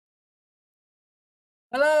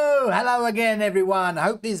Hello again everyone. I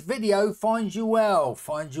hope this video finds you well,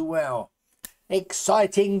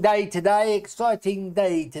 Exciting day today,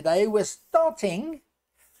 We're starting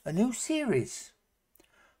a new series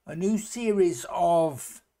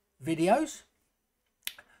of videos,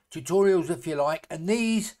 tutorials if you like, and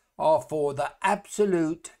these are for the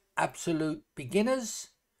absolute beginners,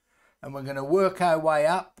 and we're going to work our way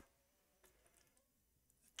up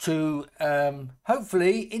to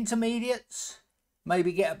hopefully intermediates,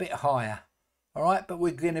 maybe get a bit higher. All right, but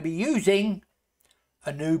we're going to be using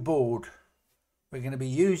a new board.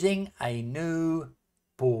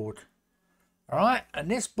 All right,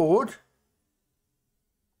 and this board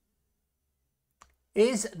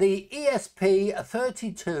is the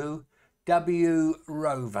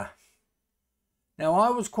Esp32-wrover. Now,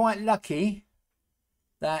 I was quite lucky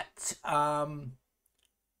that I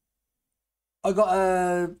got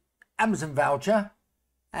a Amazon voucher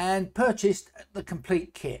and purchased the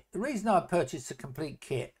complete kit. The reason I purchased the complete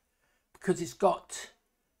kit, because it's got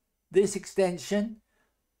this extension,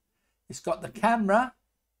 it's got the camera,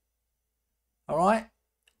 all right,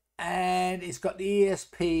 and it's got the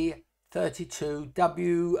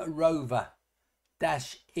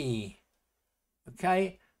Esp32-wrover-e,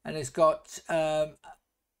 okay, and it's got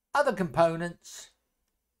other components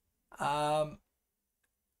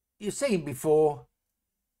you've seen before,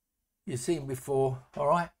 all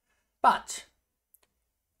right. But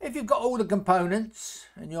if you've got all the components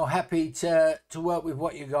and you're happy to work with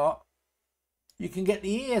what you got, you can get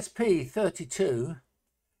the ESP32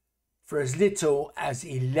 for as little as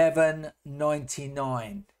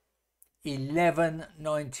 $11.99,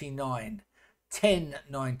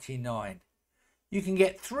 $10.99. You can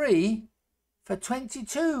get 3 for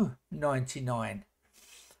 $22.99.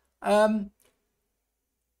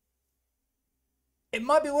 It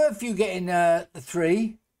might be worth you getting the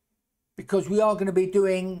 3, because we are going to be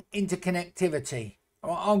doing interconnectivity.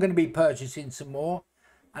 I'm going to be purchasing some more,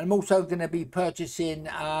 and I'm also going to be purchasing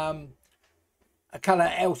a colour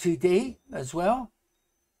LCD as well,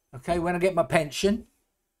 okay, when I get my pension.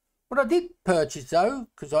 What I did purchase though,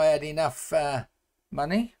 because I had enough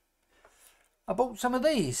money, I bought some of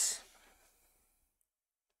these.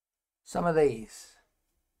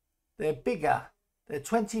 They're bigger. They're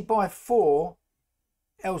 20 by 4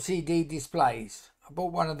 LCD displays. I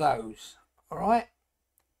bought one of those. All right,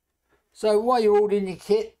 so while you're ordering your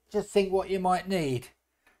kit, just think what you might need.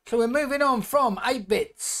 So we're moving on from 8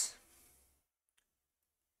 bits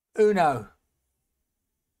Uno,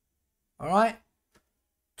 all right,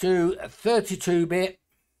 to a 32-bit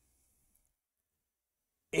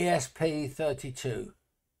ESP32.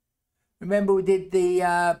 Remember we did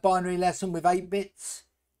the binary lesson with 8 bits?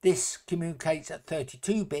 This communicates at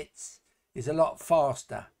 32 bits. Is a lot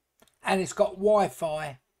faster, and it's got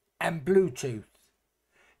Wi-Fi and Bluetooth.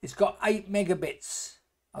 It's got 8 megabits.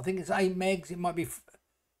 I think it's 8 megs. It might be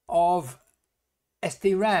of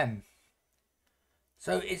SD RAM.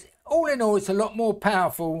 So it's all in all, it's a lot more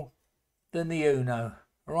powerful than the Uno.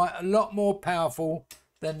 All right, a lot more powerful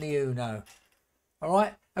than the Uno. All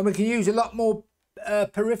right, and we can use a lot more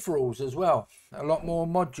peripherals as well. A lot more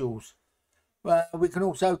modules. We can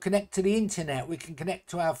also connect to the internet, we can connect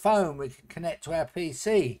to our phone, we can connect to our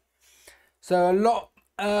PC. So a lot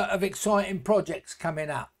of exciting projects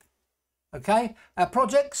coming up. Okay, our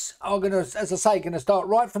projects are going to, as I say, going to start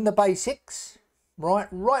right from the basics.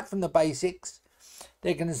 Right from the basics.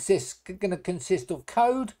 They're going to consist of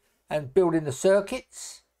code and building the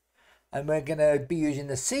circuits. And we're going to be using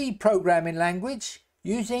the C programming language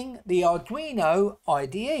using the Arduino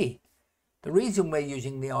IDE. The reason we're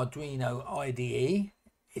using the Arduino IDE,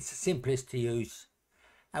 it's the simplest to use,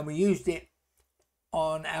 and we used it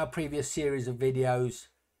on our previous series of videos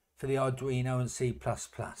for the Arduino and C++.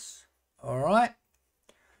 All right,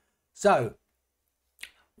 so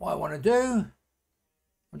what I want to do,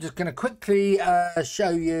 I'm just going to quickly show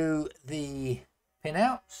you the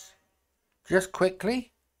pinouts, just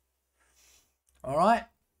quickly. All right,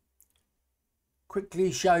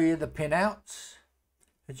 quickly show you the pinouts.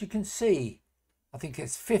 As you can see, I think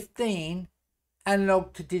it's 15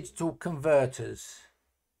 analog to digital converters.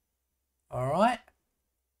 All right.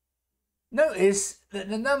 Notice that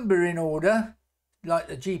the numbering order, like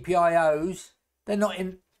the GPIOs, they're not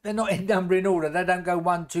in numbering order. They don't go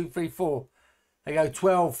 1, 2, 3, 4. They go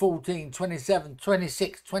 12, 14, 27,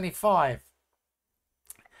 26, 25.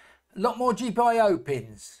 A lot more GPIO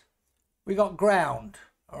pins. We got ground.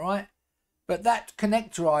 All right. But that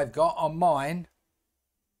connector I've got on mine,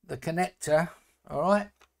 the connector, all right,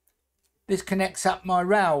 this connects up my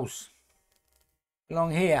rails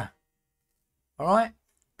along here, all right,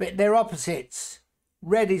 but they're opposites.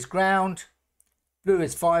 Red is ground, Blue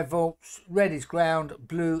is 5 volts, red is ground,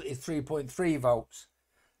 blue is 3.3 volts.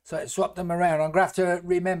 So it swapped them around. I'm going to have to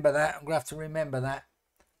remember that.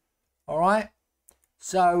 All right.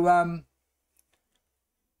 So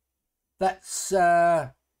that's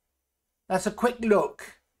a quick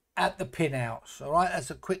look at the pinouts. All right.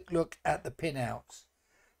 That's a quick look at the pinouts.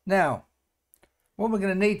 Now, what we're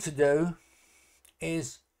going to need to do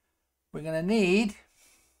is we're going to need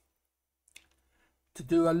to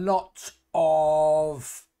do a lot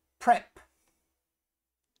of prep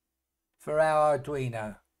for our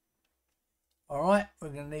Arduino. All right, we're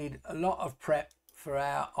going to need a lot of prep for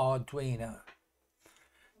our Arduino.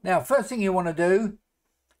 Now, first thing you want to do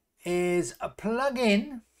is plug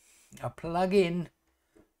in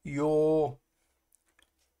your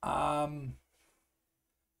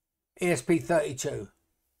ESP32.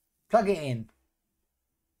 Plug it in.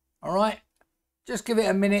 All right, just give it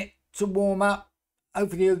a minute to warm up.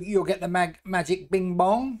 Hopefully you'll get the magic bing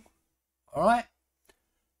bong. All right,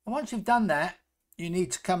 and once you've done that, you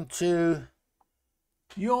need to come to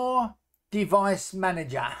your device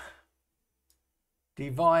manager.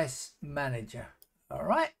 All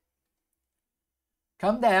right,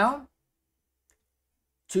 come down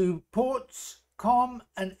to ports, COM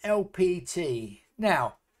and LPT.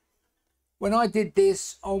 Now, when I did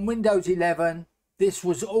this on Windows 11, this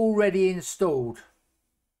was already installed.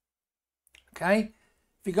 Okay,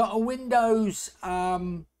 if you got a Windows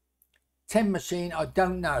 10 machine, I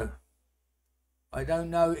don't know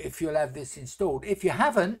if you'll have this installed. If you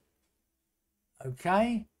haven't,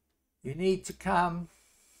 okay, you need to come.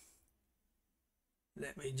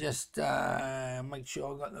 Let me just make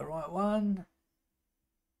sure I got the right one.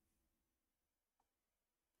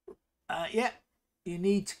 Yeah, you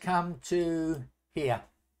need to come to here.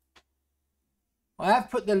 I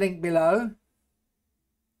have put the link below.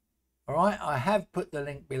 All right, I have put the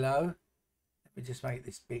link below. Let me just make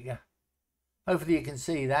this bigger. Hopefully you can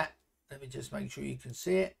see that. Let me just make sure you can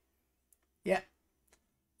see it. Yeah.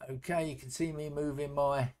 Okay, you can see me moving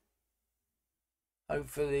my,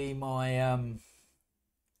 hopefully my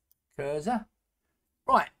cursor.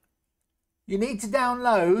 Right. You need to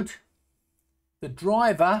download the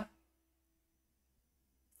driver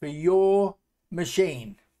for your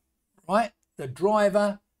machine. Right? The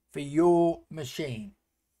driver for your machine.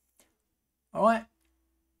 All right,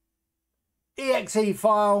 exe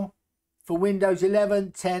file for Windows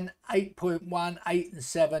 11, 10, 8.1, 8 and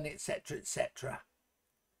 7, etc, etc.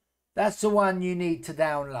 That's the one you need to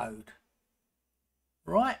download.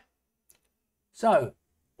 Right, so,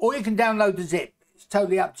 or you can download the zip. It's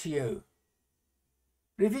totally up to you.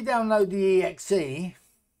 But if you download the exe,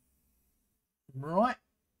 right,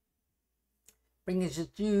 brings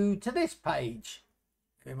you to this page.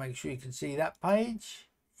 Okay, make sure you can see that page.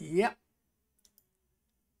 Yep.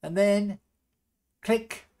 And then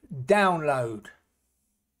click download.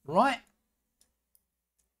 Right.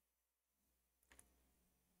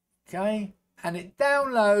 Okay. And it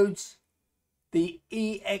downloads the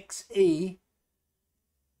exe.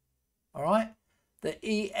 All right. The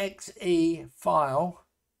exe file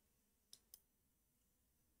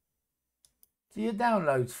to your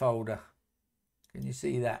downloads folder. Can you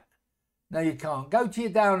see that? No, you can't. Go to your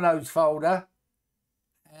downloads folder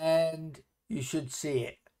and you should see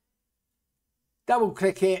it. Double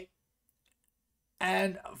click it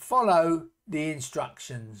and follow the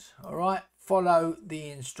instructions. All right, follow the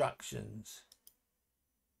instructions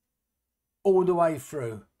all the way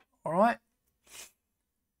through. All right,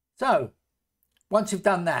 so once you've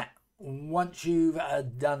done that,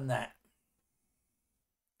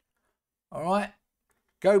 all right,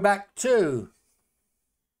 go back to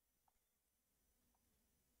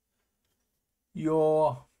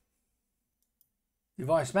your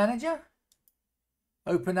device manager,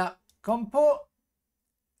 open up COM port,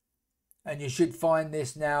 and you should find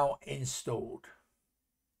this now installed.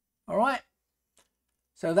 All right,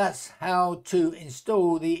 so that's how to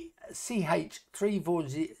install the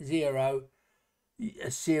Esp32-wrover-e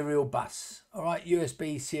serial bus. All right,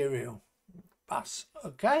 USB serial bus.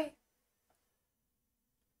 Okay,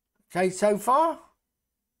 so far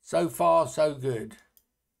so good.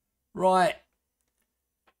 Right,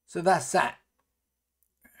 so that's that.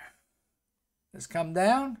 Let's come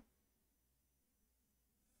down.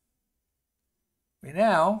 We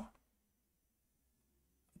now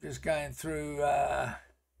just going through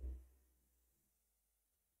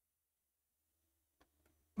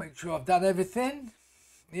make sure I've done everything.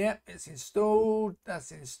 Yep, it's installed.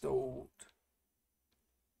 That's installed.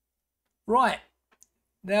 Right,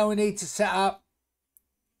 now we need to set up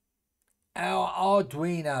our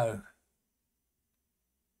Arduino.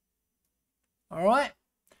 All right,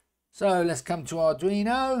 So let's come to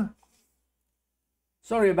Arduino.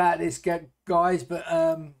 Sorry about this, guys, but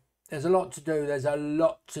there's a lot to do. There's a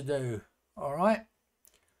lot to do. All right.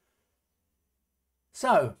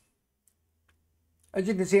 So, as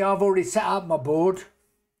you can see, I've already set up my board.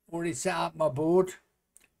 On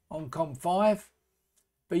COM5.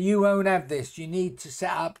 But you won't have this. You need to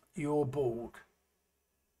set up your board.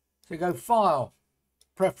 So go File,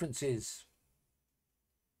 Preferences.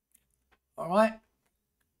 All right.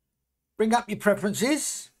 Bring up your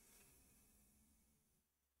preferences.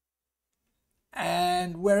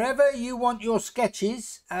 And wherever you want your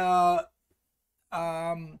sketches, video,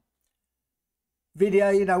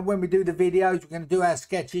 you know, when we do the videos, we're going to do our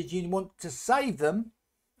sketches, you want to save them.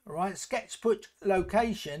 All right, sketch put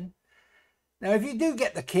location. Now, if you do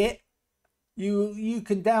get the kit, you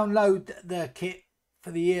can download the kit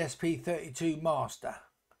for the ESP32 master.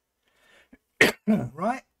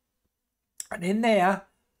 Right, and in there,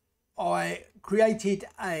 I created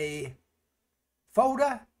a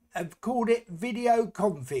folder. I've called it video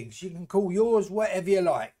configs. You can call yours whatever you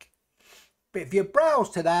like. But if you browse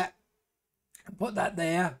to that and put that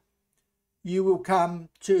there, you will come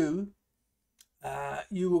to,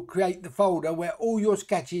 you will create the folder where all your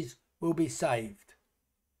sketches will be saved.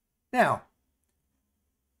 Now,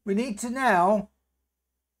 we need to now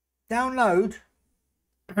download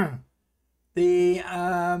the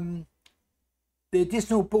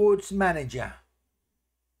additional boards manager.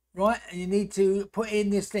 Right, and you need to put in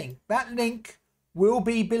this link. That link will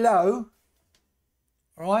be below.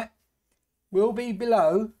 All right, will be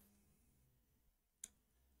below,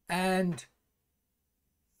 and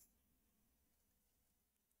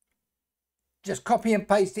just copy and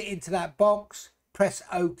paste it into that box. Press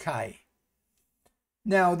OK.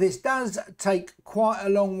 Now this does take quite a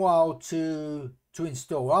long while to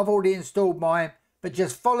install. I've already installed mine, but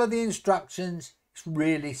just follow the instructions. It's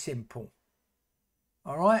really simple.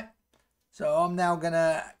 All right, so I'm now going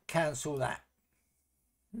to cancel that.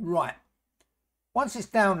 Right, once it's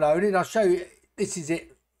downloaded, I'll show you. This is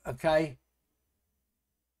it, okay?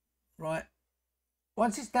 Right,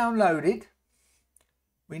 once it's downloaded,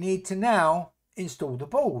 we need to now install the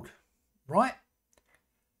board, right?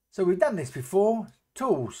 So we've done this before.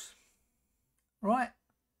 Tools, right?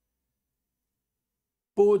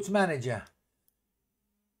 Boards Manager,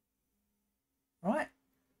 right?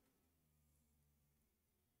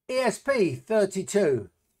 ESP32,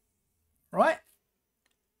 right?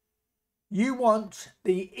 You want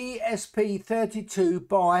the ESP32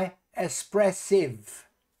 by Espressif,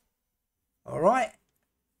 all right?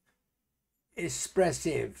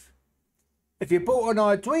 Espressif. If you bought an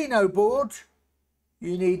Arduino board,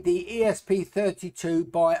 you need the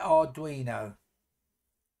ESP32 by Arduino,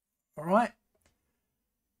 all right?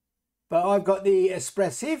 But I've got the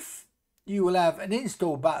Espressif. You will have an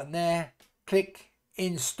install button there. Click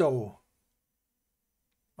Install.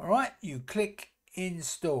 All right, you click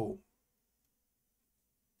Install.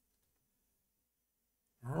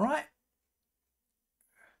 All right,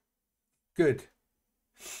 good.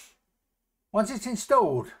 Once it's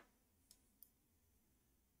installed,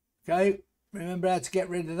 okay, remember how to get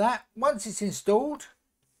rid of that. Once it's installed,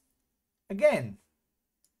 again,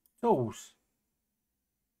 Tools,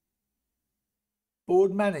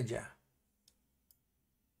 Board Manager.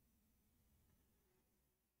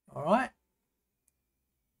 All right.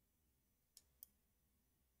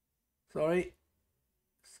 Sorry.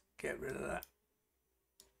 Let's get rid of that.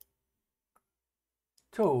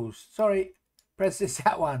 Tools. Sorry. Press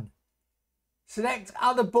that one. Select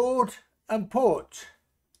other board and port.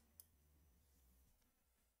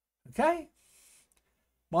 Okay.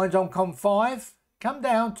 Mine's on COM5. Come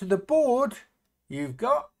down to the board you've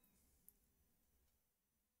got.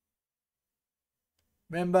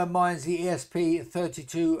 Remember, mine's the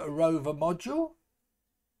Esp32-wrover module.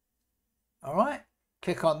 All right,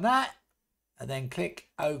 click on that and then click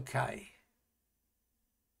OK.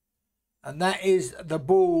 And that is the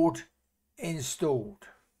board installed.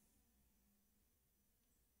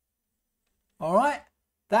 All right,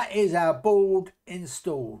 that is our board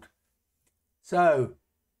installed. So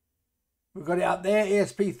we've got it up there,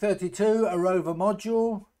 Esp32-wrover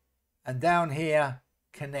module, and down here,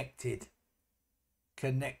 connected.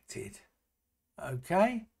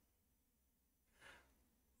 Okay,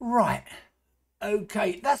 right,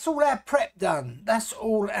 okay, that's all our prep done.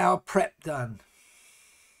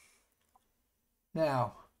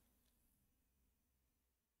 Now,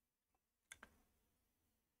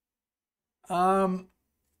 I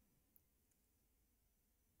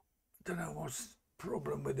don't know what's the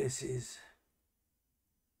problem with this is.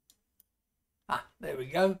 There we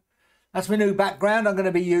go. That's my new background I'm going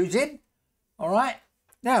to be using. All right.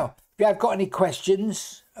 Now, if you have got any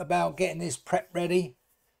questions about getting this prep ready,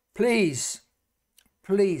 please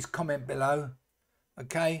comment below.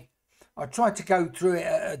 Okay, I try to go through it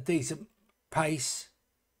at a decent pace.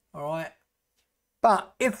 All right,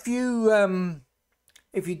 but if you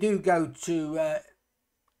do go to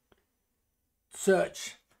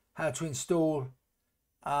search how to install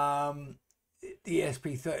the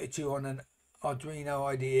ESP32 on an Arduino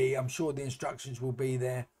IDE, I'm sure the instructions will be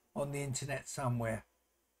there on the internet somewhere.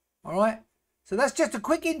 All right, so that's just a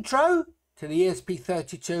quick intro to the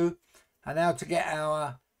ESP32 and how to get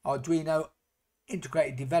our Arduino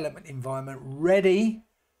integrated development environment ready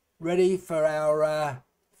for our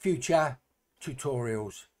future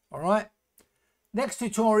tutorials. All right, next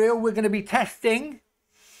tutorial we're going to be testing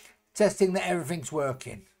that everything's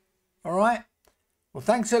working. All right, well,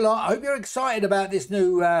 thanks a lot. I hope you're excited about this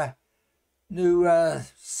new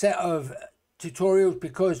set of tutorials,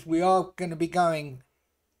 because we are going to be going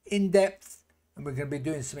in depth and we're going to be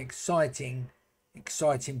doing some exciting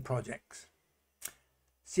projects.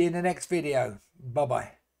 See you in the next video. Bye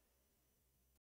bye.